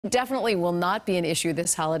Definitely will not be an issue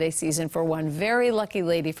this holiday season for one very lucky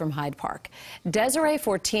lady from Hyde Park. Desiree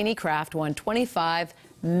Fortini Kraft won $25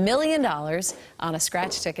 million on a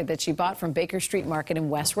scratch ticket that she bought from Baker Street Market in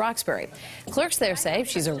West Roxbury. Clerks there say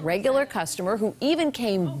she's a regular customer who even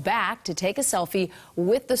came back to take a selfie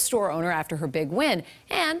with the store owner after her big win.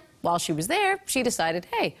 And while she was there, she decided,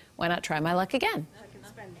 hey, why not try my luck again?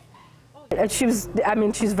 She's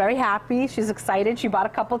very happy. She's excited. She bought a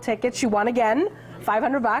couple tickets. She won again,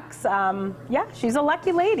 $500. Yeah, she's a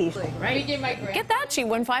lucky lady. Get that, she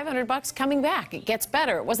won $500 coming back. It gets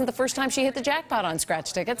better. It wasn't the first time she hit the jackpot on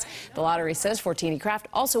scratch tickets. The lottery says Fortini Kraft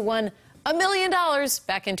also won $1 million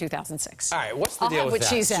back in 2006. All right, what's the deal with that?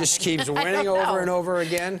 She just keeps winning over and over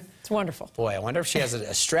again? It's wonderful. Boy, I wonder if she has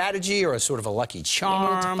a strategy or a sort of a lucky charm.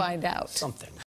 We need to find out. Something.